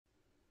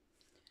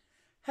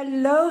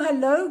Hello,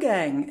 hello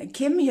gang,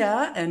 Kim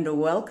here and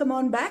welcome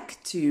on back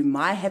to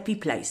my happy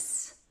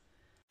place.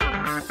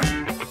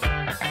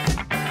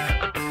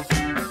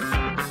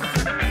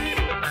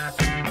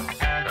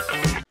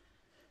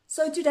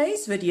 So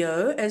today's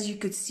video, as you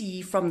could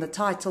see from the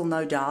title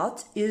no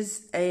doubt,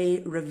 is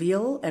a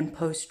reveal and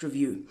post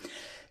review.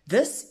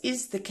 This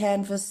is the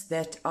canvas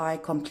that I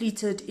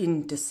completed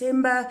in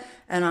December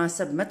and I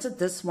submitted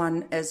this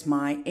one as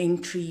my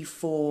entry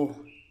for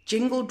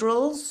Jingle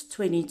Drills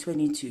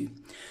 2022.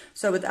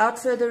 So without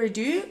further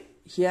ado,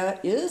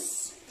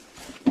 this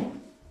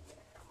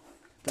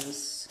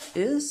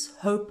is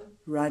Hope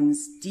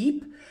Runs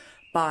Deep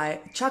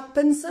by Chuck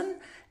Pinson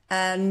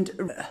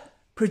and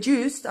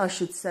produced, I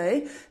should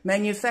say,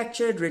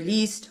 manufactured,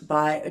 released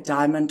by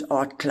Diamond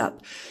Art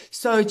Club.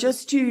 So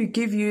just to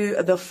give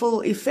you the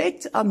full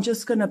effect, I'm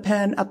just going to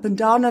pan up and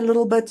down a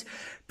little bit.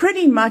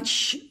 Pretty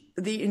much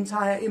the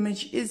entire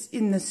image is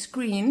in the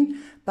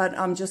screen, but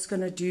I'm just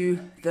going to do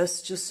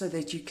this just so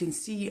that you can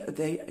see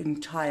the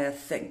entire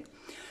thing.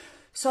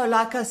 So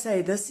like I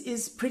say, this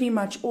is pretty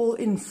much all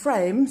in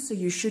frame, so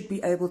you should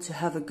be able to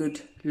have a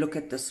good look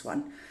at this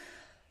one.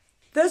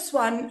 This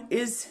one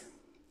is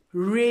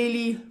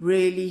really,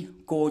 really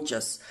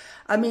gorgeous.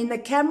 I mean, the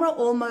camera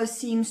almost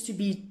seems to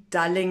be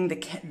dulling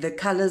the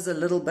colors a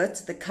little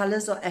bit. The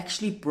colors are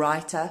actually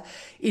brighter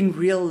in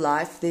real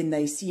life than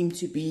they seem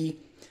to be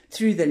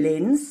through the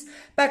lens.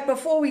 But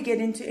before we get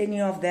into any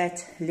of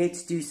that,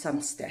 let's do some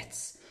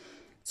stats.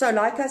 So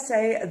like I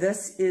say,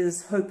 this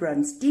is Hope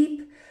Runs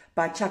Deep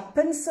by Chuck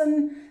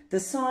Pinson. The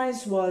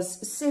size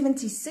was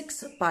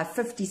 76 by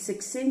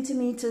 56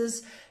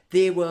 centimeters.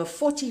 There were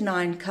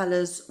 49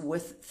 colors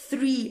with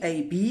 3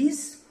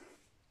 ABs.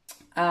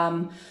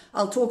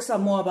 I'll talk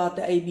some more about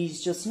the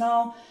ABs just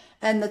now.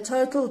 And the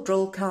total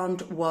drill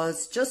count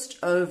was just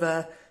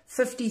over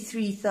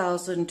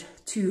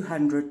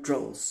 53,200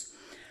 drills.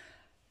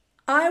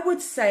 I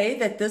would say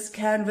that this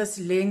canvas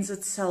lends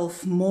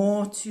itself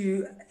more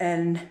to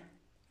an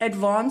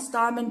advanced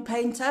diamond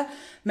painter,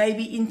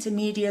 maybe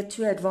intermediate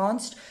to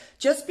advanced,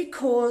 just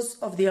because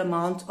of the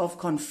amount of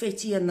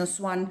confetti in this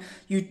one.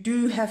 You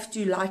do have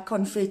to like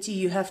confetti,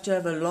 you have to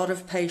have a lot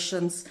of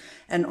patience,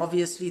 and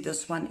obviously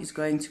this one is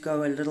going to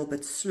go a little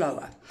bit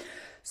slower.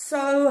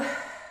 So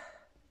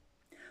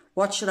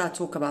what should I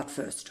talk about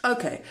first?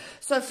 Okay,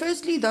 so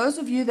firstly, those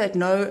of you that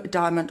know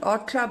Diamond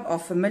Art Club are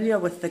familiar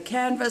with the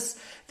canvas.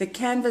 The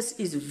canvas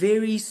is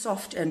very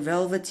soft and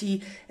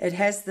velvety. It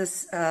has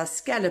this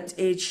scalloped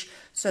edge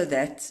so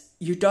that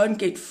you don't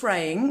get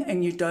fraying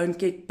and you don't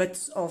get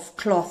bits of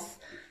cloth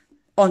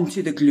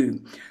onto the glue.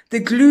 The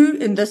glue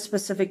in this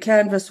specific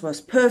canvas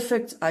was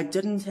perfect. I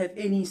didn't have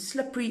any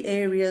slippery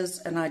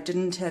areas and I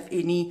didn't have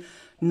any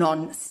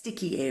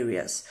non-sticky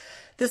areas.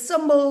 The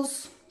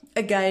symbols,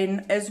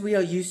 again, as we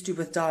are used to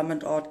with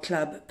Diamond Art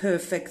Club,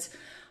 perfect.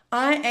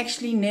 I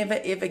actually never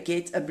ever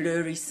get a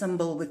blurry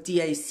symbol with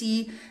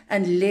DAC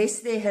unless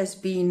there has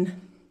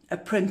been a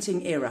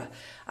printing error.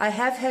 I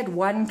have had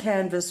one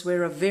canvas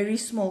where a very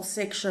small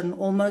section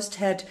almost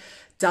had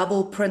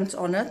double print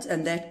on it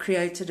and that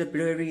created a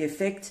blurry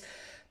effect,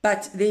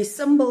 but their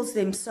symbols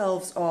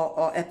themselves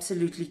are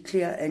absolutely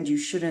clear and you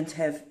shouldn't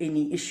have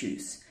any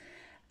issues.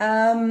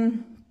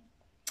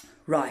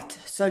 Right,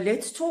 so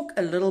let's talk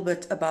a little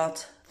bit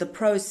about the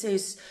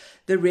process,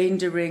 the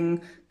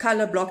rendering,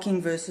 color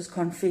blocking versus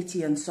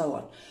confetti and so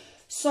on.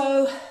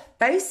 So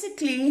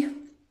basically,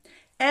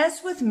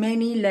 as with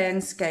many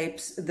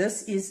landscapes,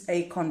 this is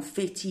a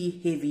confetti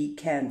heavy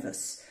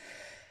canvas.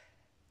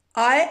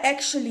 I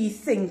actually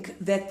think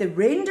that the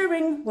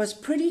rendering was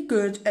pretty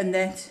good and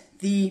that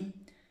the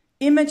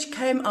image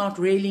came out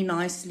really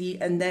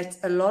nicely and that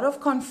a lot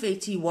of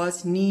confetti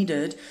was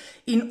needed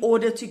in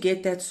order to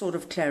get that sort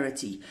of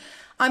clarity.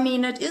 I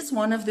mean, it is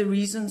one of the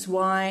reasons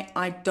why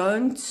I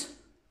don't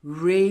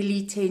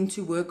really tend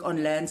to work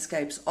on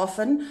landscapes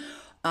often.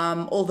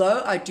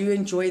 Although I do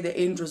enjoy the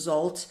end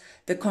result,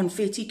 the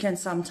confetti can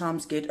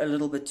sometimes get a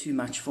little bit too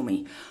much for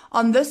me.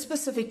 On this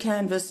specific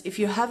canvas, if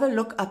you have a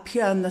look up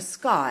here in the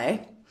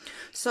sky,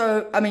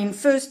 so, I mean,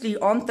 firstly,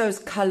 aren't those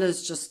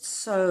colors just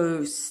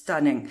so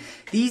stunning?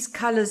 These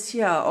colors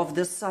here of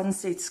this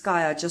sunset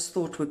sky I just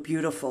thought were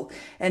beautiful.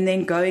 And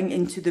then going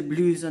into the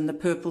blues and the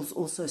purples,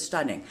 also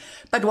stunning.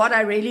 But what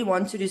I really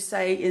wanted to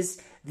say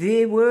is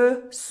there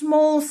were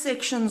small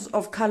sections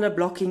of color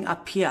blocking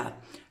up here.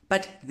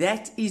 But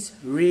that is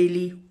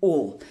really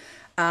all.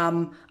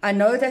 I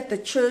know that the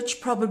church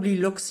probably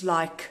looks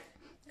like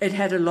it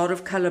had a lot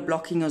of color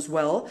blocking as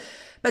well.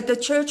 But the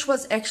church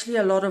was actually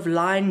a lot of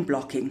line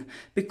blocking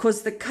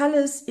because the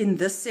colors in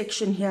this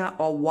section here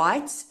are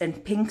whites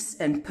and pinks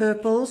and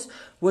purples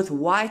with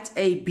white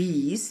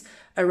ABs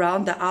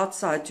around the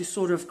outside to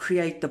sort of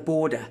create the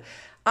border.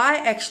 I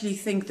actually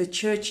think the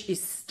church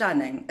is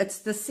stunning. It's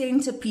the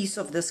centerpiece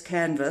of this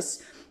canvas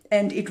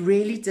and it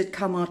really did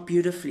come out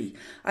beautifully.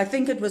 I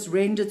think it was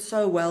rendered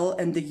so well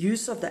and the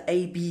use of the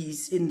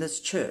ABs in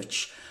this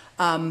church,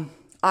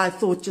 I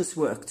thought just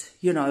worked.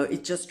 You know,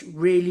 it just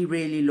really,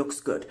 really looks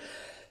good.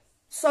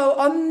 So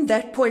on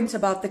that point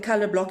about the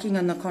color blocking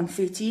and the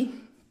confetti,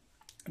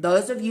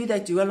 Those of you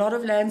that do a lot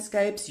of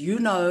landscapes, you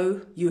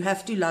know you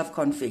have to love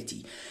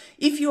confetti.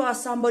 If you are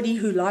somebody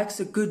who likes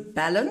a good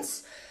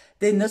balance,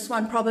 then this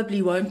one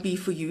probably won't be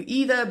for you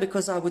either,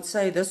 because I would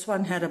say this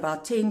one had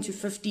about 10 to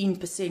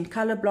 15%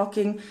 color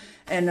blocking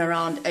and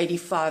around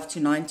 85 to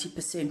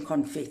 90%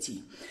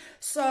 confetti.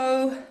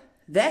 So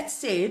that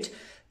said,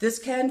 this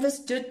canvas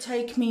did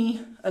take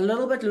me a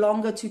little bit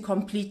longer to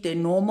complete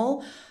than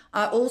normal.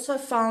 I also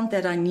found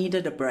that I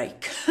needed a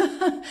break.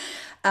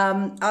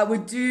 I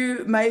would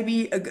do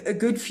maybe a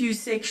good few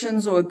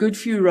sections or a good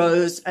few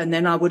rows, and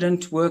then I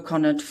wouldn't work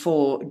on it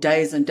for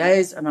days and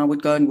days, and I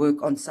would go and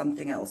work on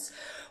something else.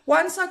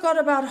 Once I got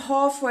about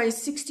halfway,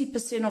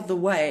 60% of the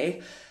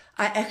way,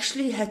 I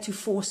actually had to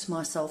force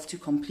myself to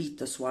complete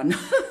this one.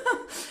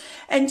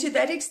 And to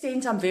that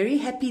extent, I'm very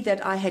happy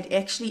that I had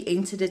actually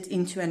entered it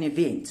into an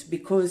event,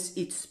 because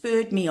it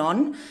spurred me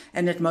on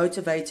and it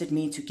motivated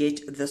me to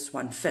get this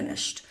one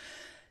finished.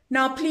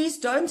 Now, please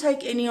don't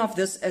take any of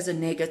this as a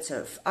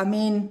negative. I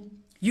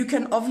mean, you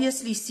can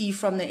obviously see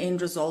from the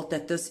end result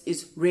that this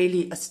is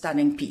really a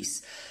stunning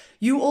piece.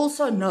 You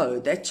also know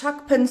that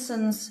Chuck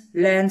Pinson's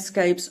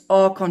landscapes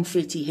are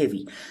confetti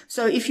heavy.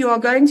 So if you are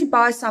going to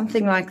buy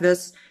something like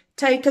this,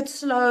 take it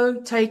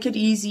slow, take it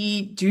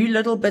easy, do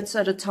little bits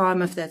at a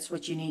time if that's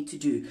what you need to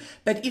do.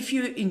 But if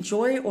you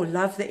enjoy or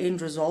love the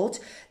end result,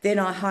 then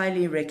I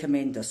highly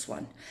recommend this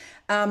one.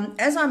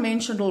 As I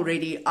mentioned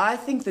already, I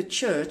think the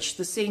church,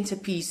 the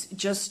centerpiece,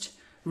 just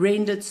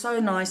rendered so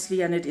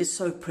nicely, and it is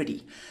so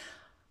pretty.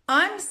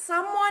 I'm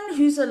someone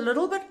who's a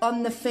little bit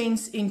on the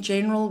fence in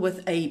general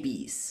with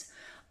ABs.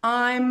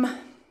 I'm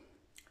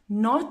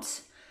not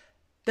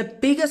the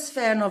biggest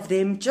fan of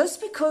them, just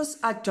because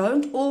I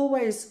don't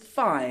always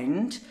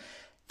find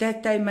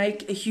that they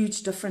make a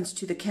huge difference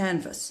to the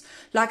canvas.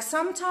 Like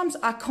sometimes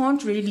I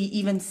can't really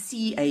even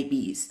see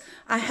ABs.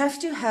 I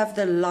have to have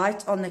the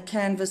light on the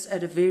canvas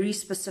at a very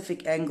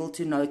specific angle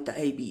to note the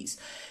ABs.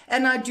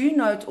 And I do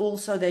note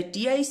also that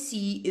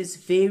DAC is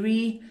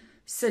very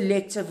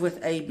selective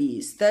with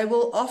ABs. They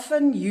will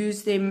often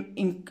use them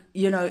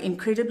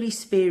incredibly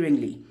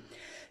sparingly.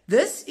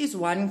 This is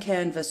one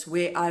canvas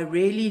where I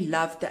really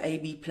loved the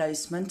AB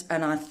placement,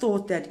 and I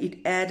thought that it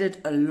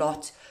added a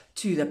lot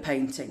to the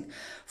painting.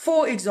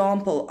 For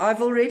example,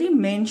 I've already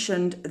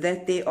mentioned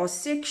that there are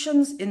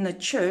sections in the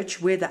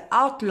church where the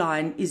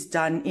outline is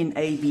done in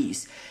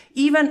ABs,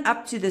 even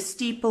up to the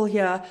steeple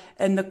here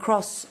and the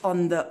cross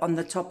on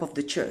the top of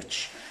the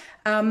church.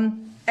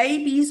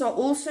 ABs are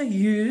also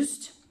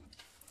used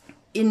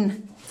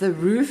in the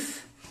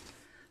roof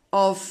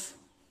of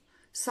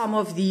some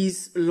of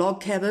these log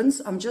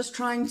cabins. I'm just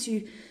trying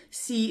to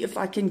see if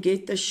I can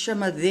get the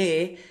shimmer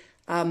there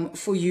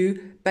for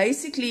you.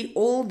 Basically,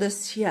 all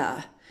this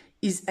here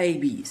is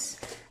ABs.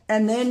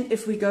 And then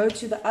if we go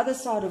to the other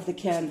side of the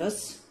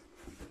canvas,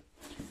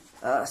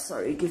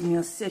 sorry, give me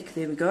a sec,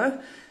 there we go.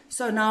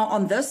 So now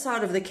on this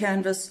side of the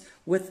canvas,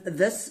 with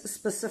this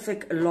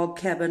specific log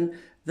cabin,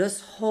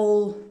 this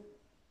whole,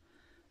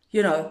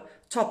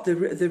 top,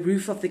 the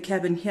roof of the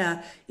cabin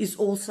here is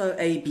also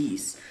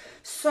ABs.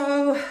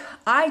 So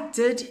I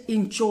did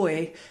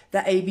enjoy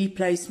the AB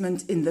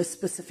placement in this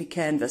specific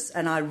canvas,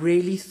 and I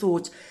really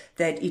thought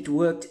that it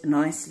worked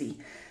nicely.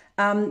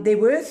 There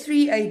were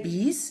 3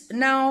 ABs.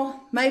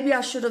 Now, maybe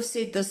I should have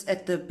said this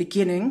at the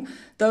beginning.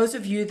 Those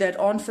of you that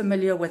aren't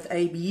familiar with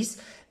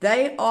ABs,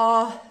 they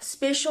are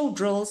special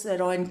drills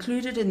that are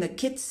included in the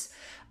kits.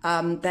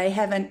 They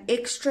have an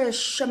extra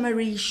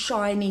shimmery,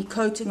 shiny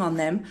coating on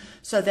them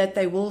so that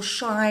they will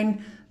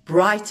shine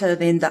brighter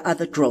than the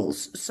other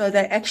drills. So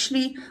they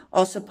actually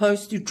are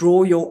supposed to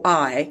draw your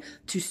eye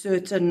to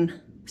certain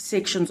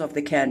sections of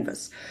the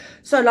canvas.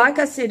 So like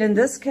I said, in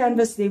this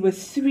canvas there were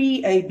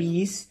 3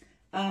 ABs.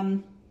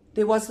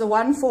 There was the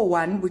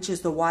 141, which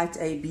is the white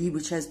AB,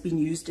 which has been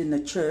used in the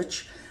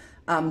church.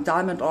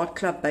 Diamond Art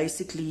Club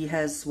basically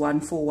has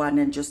 141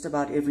 in just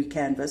about every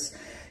canvas.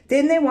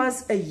 Then there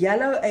was a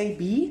yellow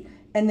AB,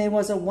 and there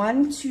was a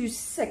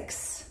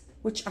 126,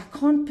 which I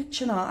can't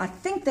picture now. I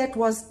think that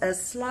was a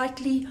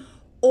slightly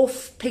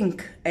off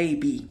pink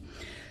AB.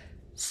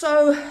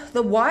 So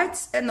the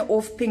whites and the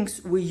off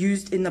pinks were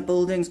used in the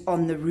buildings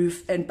on the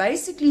roof, and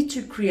basically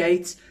to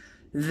create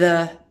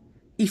the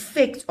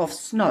effect of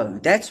snow.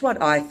 That's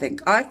what I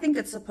think. I think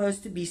it's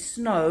supposed to be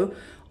snow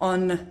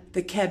on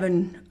the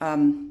cabin,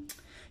 on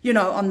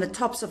the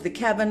tops of the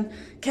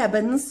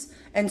cabins.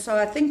 And so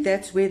I think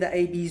that's where the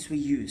ABs were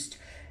used.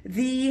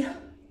 The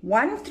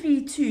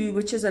 132,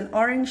 which is an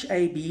orange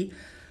AB,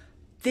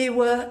 there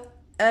were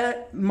a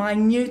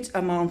minute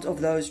amount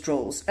of those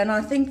drills, and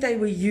I think they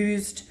were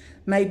used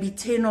maybe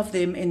 10 of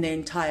them in the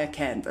entire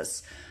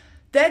canvas.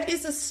 That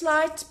is a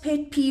slight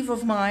pet peeve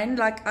of mine.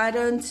 Like, I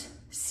don't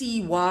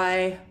see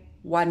why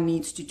one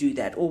needs to do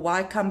that, or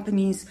why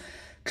companies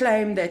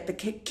claim that the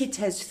kit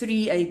has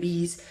 3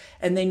 ABs,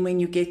 and then when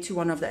you get to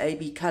one of the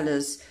AB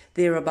colors,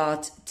 there are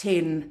about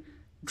 10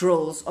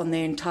 drills on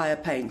the entire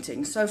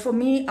painting. So for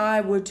me,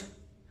 I would,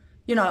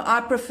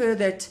 I prefer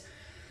that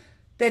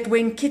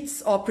when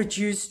kits are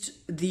produced,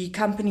 the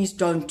companies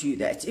don't do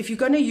that. If you're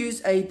going to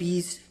use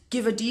ABs,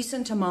 give a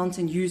decent amount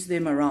and use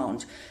them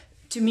around.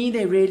 To me,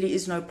 there really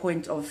is no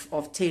point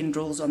of 10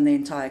 drills on the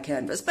entire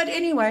canvas. But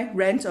anyway,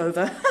 rant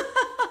over.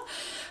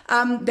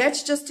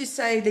 That's just to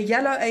say the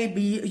yellow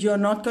AB, you're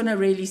not going to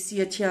really see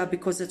it here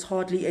because it's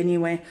hardly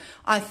anywhere.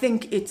 I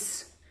think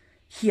it's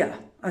here.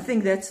 I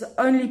think that's the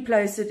only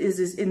place it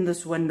is in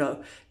this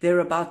window. There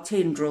are about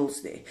 10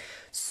 drills there.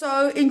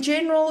 So in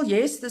general,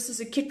 yes, this is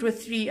a kit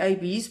with 3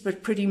 ABs,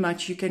 but pretty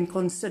much you can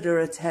consider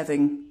it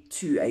having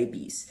 2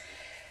 ABs.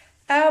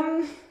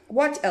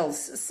 What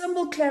else?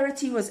 Symbol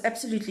clarity was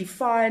absolutely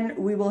fine.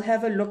 We will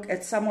have a look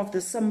at some of the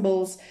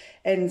symbols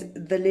and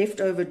the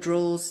leftover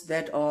drills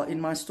that are in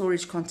my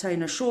storage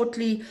container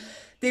shortly.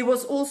 There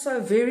was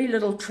also very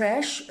little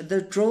trash.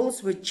 The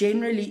drills were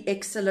generally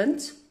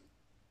excellent.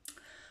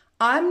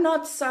 I'm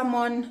not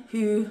someone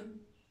who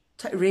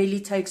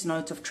really takes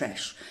note of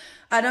trash.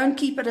 I don't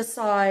keep it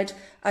aside.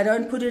 I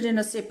don't put it in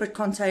a separate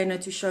container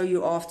to show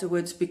you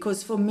afterwards,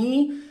 because for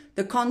me,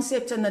 the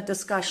concept and the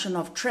discussion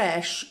of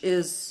trash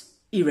is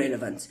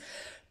irrelevant.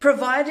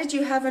 Provided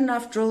you have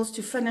enough drills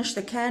to finish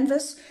the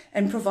canvas,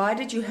 and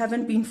provided you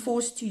haven't been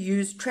forced to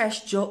use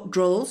trash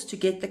drills to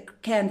get the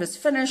canvas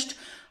finished,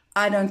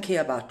 I don't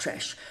care about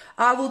trash.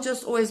 I will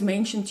just always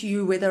mention to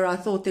you whether I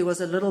thought there was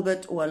a little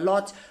bit or a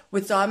lot.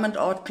 With Diamond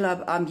Art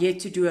Club, I'm yet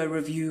to do a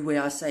review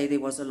where I say there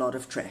was a lot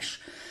of trash.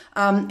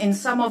 In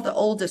some of the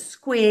older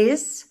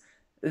squares,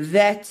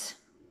 that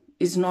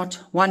is not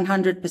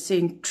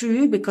 100%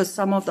 true, because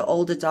some of the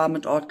older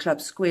Diamond Art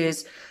Club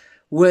squares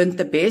weren't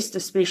the best,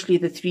 especially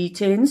the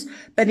 310s.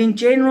 But in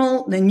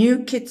general, the new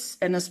kits,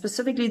 and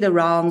specifically the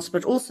rounds,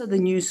 but also the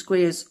new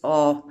squares,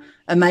 are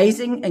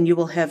amazing, and you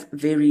will have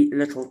very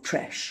little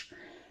trash.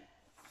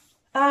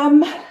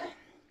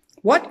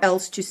 What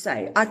else to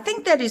say? I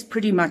think that is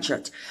pretty much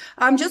it.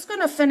 I'm just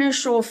going to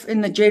finish off in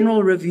the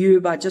general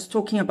review by just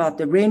talking about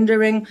the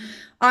rendering.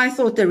 I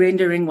thought the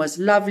rendering was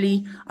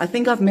lovely. I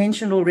think I've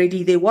mentioned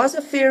already there was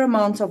a fair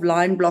amount of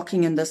line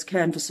blocking in this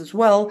canvas as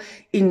well.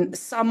 In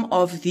some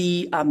of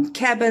the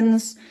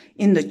cabins,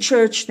 in the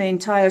church, the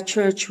entire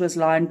church was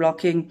line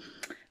blocking.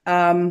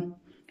 And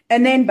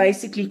then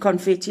basically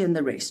confetti and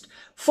the rest.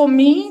 For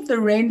me, the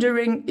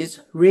rendering is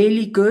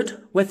really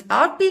good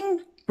without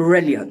being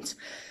brilliant.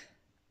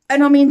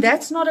 And I mean,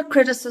 that's not a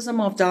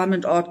criticism of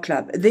Diamond Art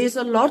Club. There's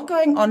a lot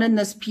going on in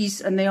this piece,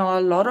 and there are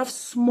a lot of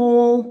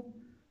small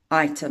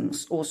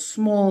items or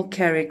small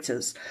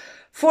characters.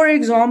 For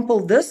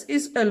example, this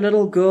is a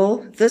little girl.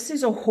 This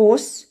is a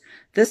horse.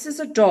 This is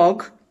a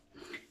dog.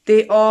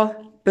 There are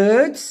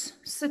birds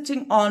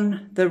sitting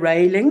on the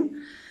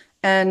railing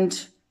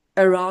and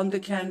around the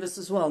canvas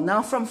as well.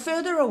 Now, from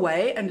further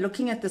away and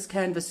looking at this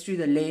canvas through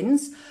the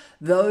lens,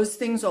 those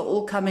things are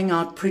all coming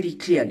out pretty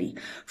clearly.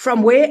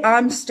 From where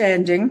I'm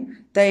standing,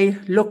 they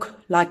look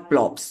like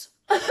blobs.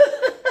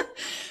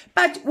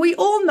 But we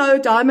all know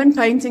diamond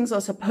paintings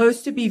are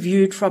supposed to be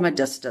viewed from a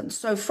distance.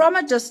 So from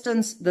a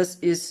distance, this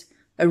is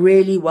a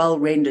really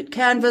well-rendered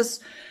canvas.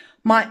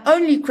 My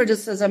only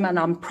criticism, and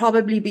I'm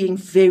probably being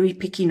very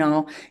picky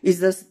now, is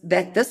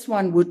that this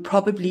one would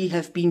probably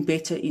have been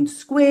better in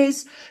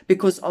squares,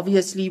 because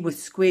obviously with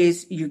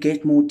squares you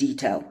get more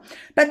detail.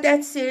 But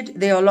that said,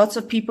 there are lots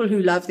of people who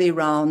love their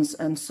rounds,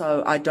 and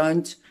so I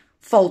don't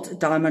fault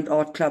Diamond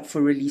Art Club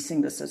for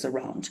releasing this as a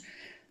round.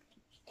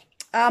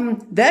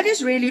 That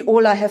is really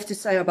all I have to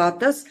say about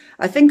this.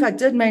 I think I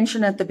did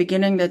mention at the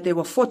beginning that there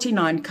were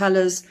 49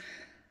 colors.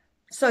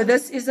 So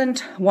this isn't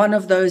one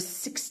of those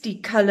 60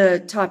 color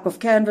type of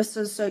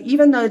canvases. So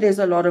even though there's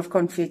a lot of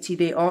confetti,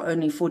 there are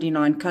only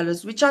 49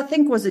 colors, which I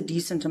think was a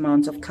decent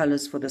amount of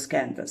colors for this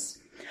canvas.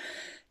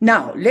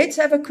 Now, let's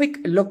have a quick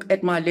look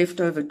at my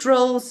leftover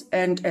drills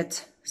and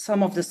at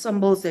some of the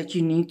symbols that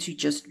you need to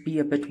just be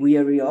a bit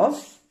wary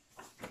of.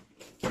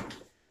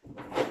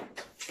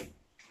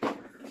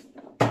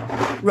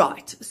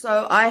 Right,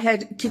 so I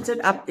had kitted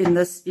up in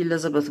this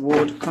Elizabeth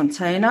Ward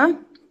container.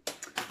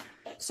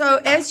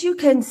 So as you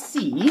can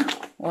see,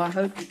 or I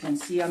hope you can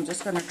see, I'm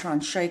just going to try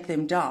and shake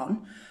them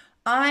down.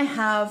 I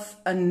have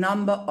a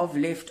number of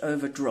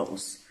leftover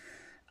drills.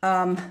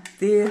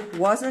 There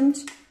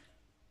wasn't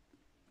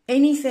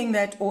anything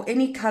that, or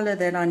any color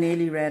that I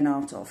nearly ran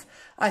out of.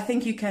 I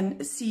think you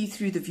can see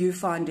through the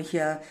viewfinder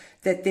here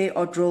that there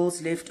are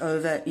drills left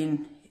over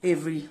in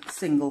every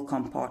single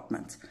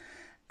compartment.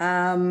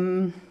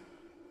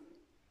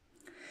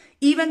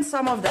 Even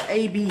some of the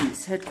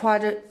ABs had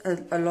quite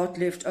a lot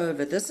left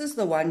over. This is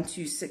the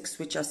 126,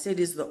 which I said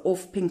is the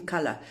off pink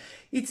color.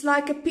 It's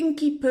like a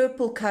pinky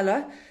purple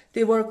color.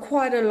 There were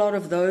quite a lot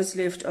of those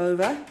left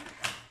over.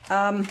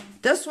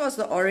 This was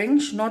the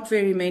orange, not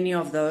very many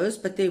of those,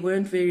 but there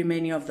weren't very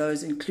many of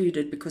those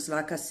included because,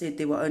 like I said,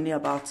 there were only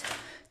about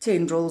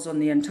 10 drills on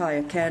the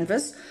entire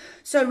canvas.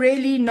 So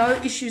really no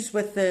issues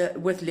with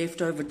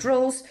leftover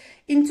drills.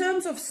 In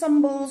terms of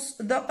symbols,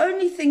 the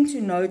only thing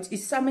to note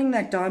is something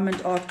that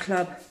Diamond Art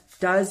Club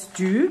does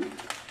do,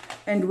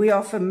 and we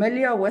are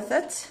familiar with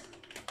it,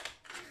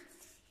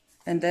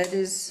 and that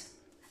is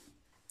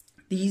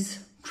these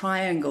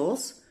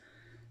triangles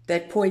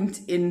that point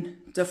in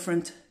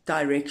different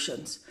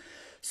directions.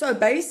 So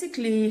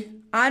basically,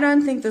 I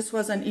don't think this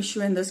was an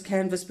issue in this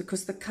canvas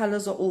because the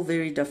colors are all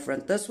very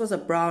different. This was a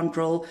brown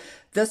drill,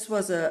 this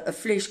was a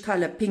flesh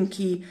color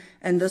pinky,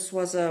 and this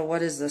was a,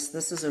 what is this?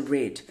 This is a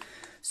red.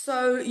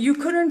 So you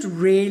couldn't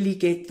really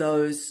get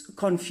those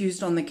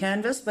confused on the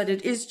canvas, but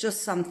it is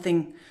just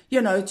something, you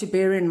know, to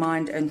bear in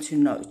mind and to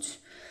note.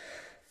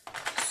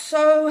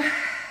 So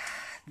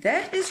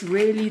that is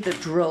really the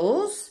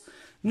drills.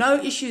 No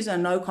issues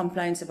and no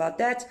complaints about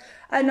that.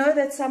 I know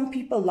that some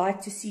people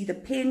like to see the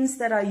pens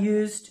that I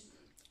used.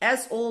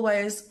 As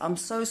always, I'm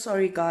so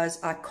sorry guys,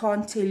 I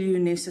can't tell you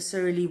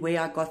necessarily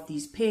where I got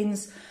these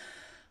pens.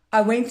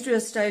 I went through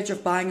a stage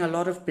of buying a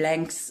lot of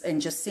blanks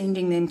and just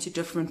sending them to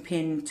different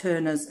pen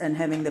turners and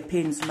having the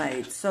pens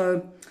made.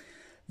 So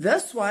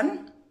this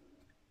one,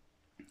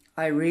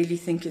 I really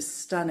think is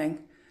stunning.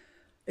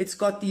 It's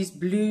got these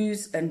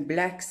blues and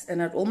blacks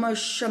and it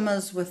almost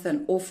shimmers with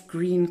an off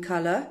green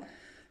color.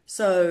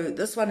 So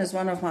this one is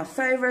one of my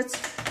favorites.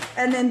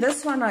 And then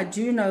this one, I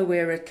do know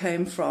where it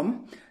came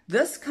from.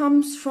 This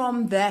comes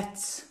from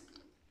that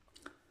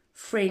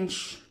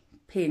French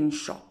pen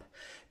shop.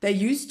 They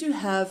used to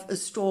have a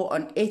store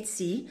on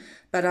Etsy,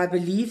 but I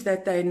believe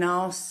that they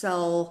now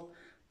sell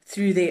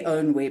through their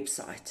own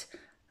website.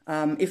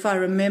 If I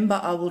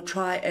remember, I will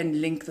try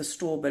and link the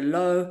store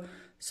below.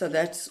 So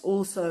that's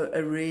also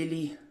a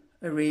really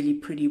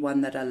pretty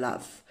one that I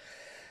love.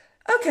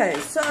 Okay,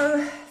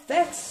 so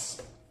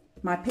that's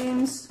my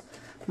pens,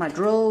 my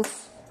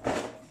drills.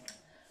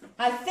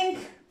 I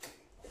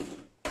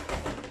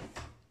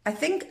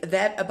think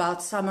that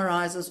about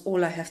summarizes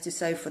all I have to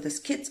say for this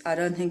kit. I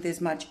don't think there's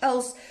much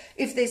else.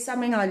 If there's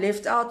something I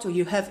left out or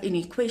you have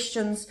any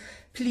questions,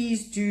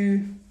 please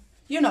do,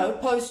 you know,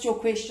 post your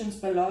questions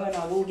below and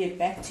I will get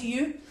back to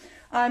you.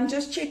 I'm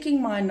just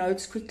checking my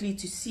notes quickly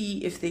to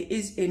see if there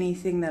is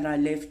anything that I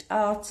left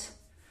out.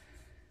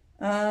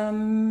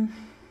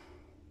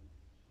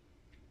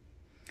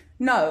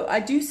 No, I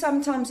do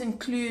sometimes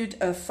include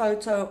a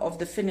photo of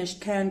the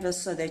finished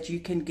canvas so that you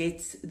can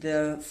get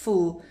the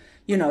full,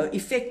 you know,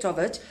 effect of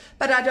it.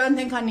 But I don't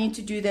think I need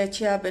to do that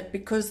here, but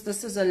because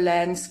this is a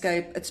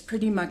landscape, it's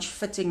pretty much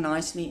fitting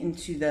nicely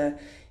into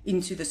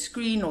the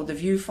screen or the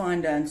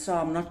viewfinder, and so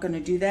I'm not going to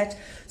do that.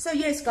 So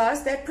yes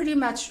guys, that pretty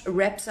much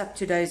wraps up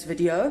today's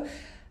video.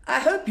 I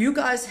hope you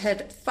guys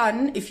had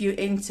fun if you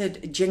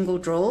entered jingle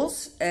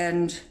drills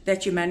and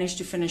that you managed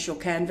to finish your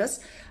canvas.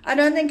 I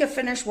don't think a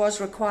finish was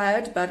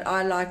required, but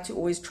I like to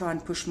always try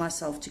and push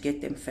myself to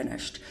get them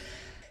finished.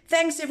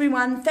 Thanks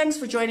everyone. Thanks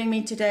for joining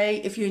me today.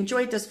 If you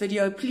enjoyed this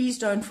video, please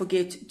don't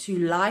forget to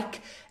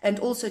like and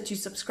also to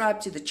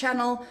subscribe to the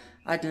channel.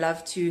 I'd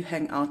love to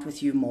hang out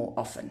with you more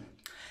often.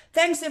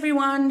 Thanks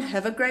everyone.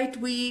 Have a great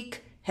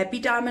week. Happy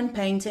diamond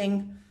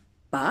painting.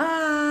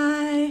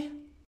 Bye.